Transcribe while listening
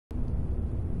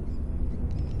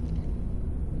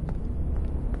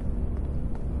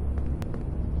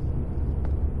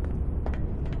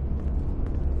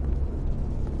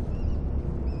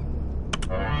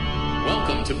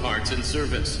parts and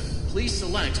service. Please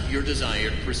select your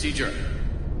desired procedure.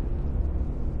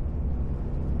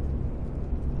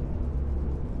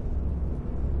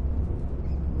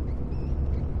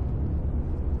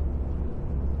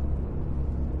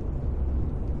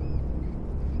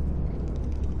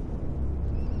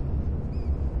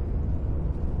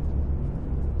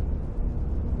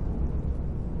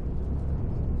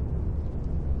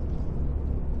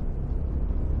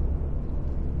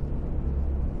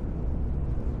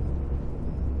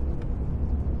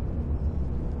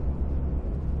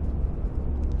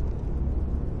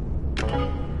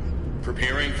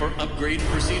 Preparing for upgrade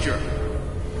procedure.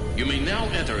 You may now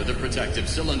enter the protective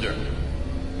cylinder.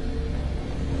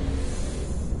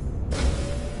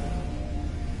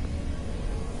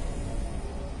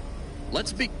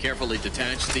 Let's carefully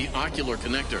detach the ocular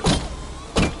connectors.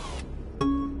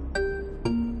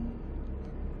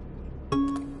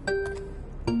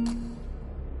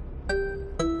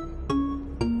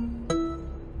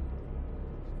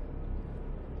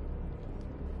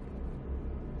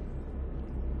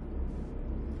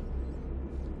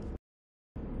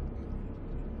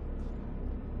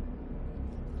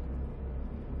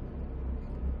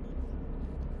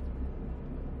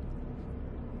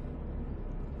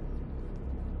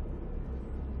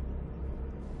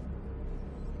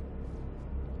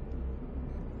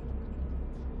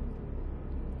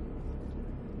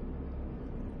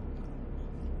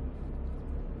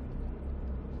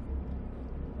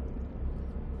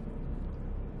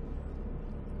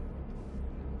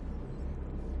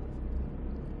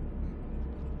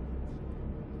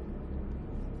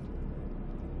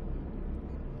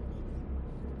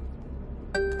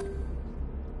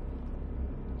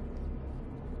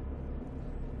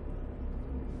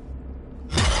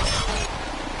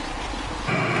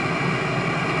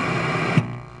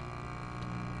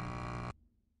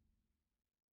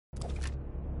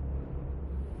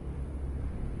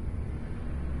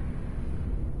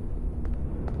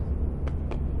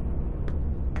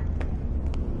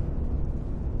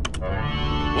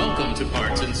 Welcome to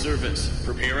Parts and Service.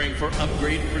 Preparing for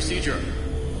upgrade procedure.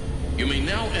 You may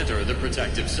now enter the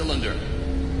protective cylinder.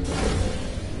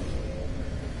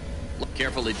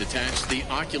 Carefully detach the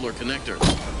ocular connectors.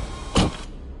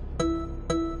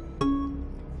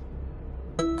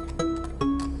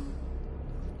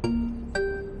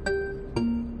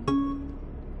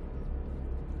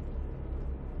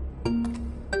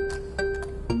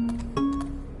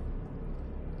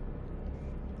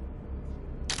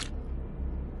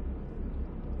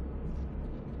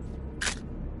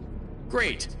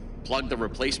 Great. Plug the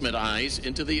replacement eyes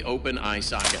into the open eye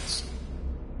sockets.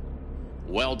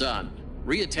 Well done.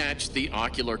 Reattach the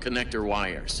ocular connector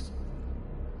wires.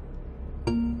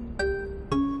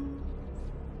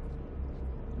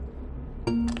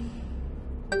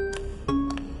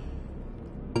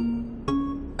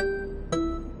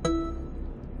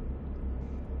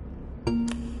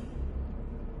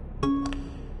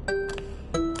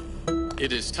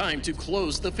 It is time to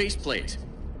close the faceplate.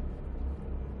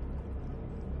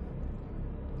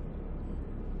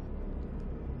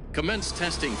 Commence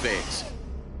testing phase.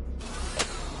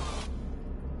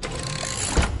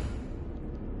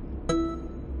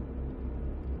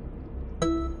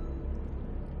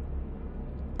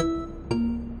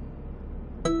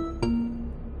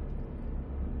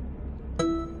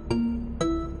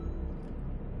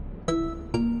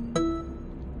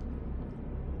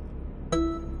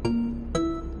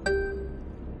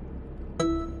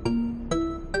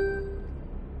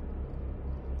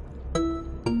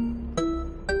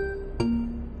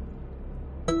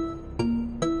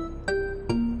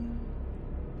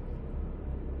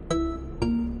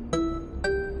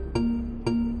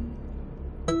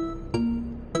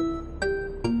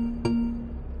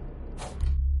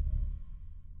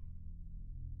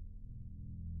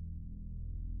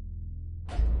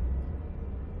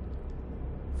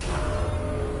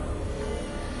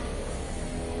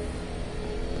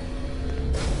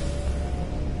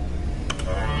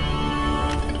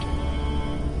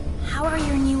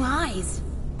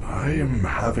 I am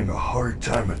having a hard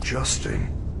time adjusting.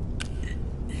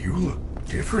 You look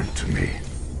different to me.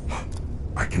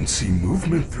 I can see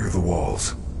movement through the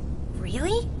walls.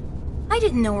 Really? I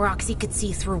didn't know Roxy could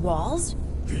see through walls.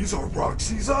 These are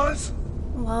Roxy's eyes?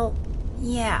 Well,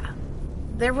 yeah.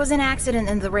 There was an accident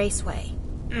in the raceway.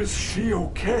 Is she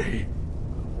okay?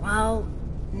 Well,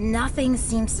 nothing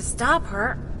seems to stop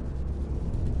her.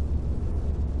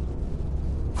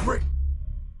 Great.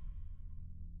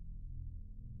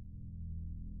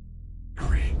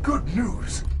 Good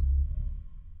news.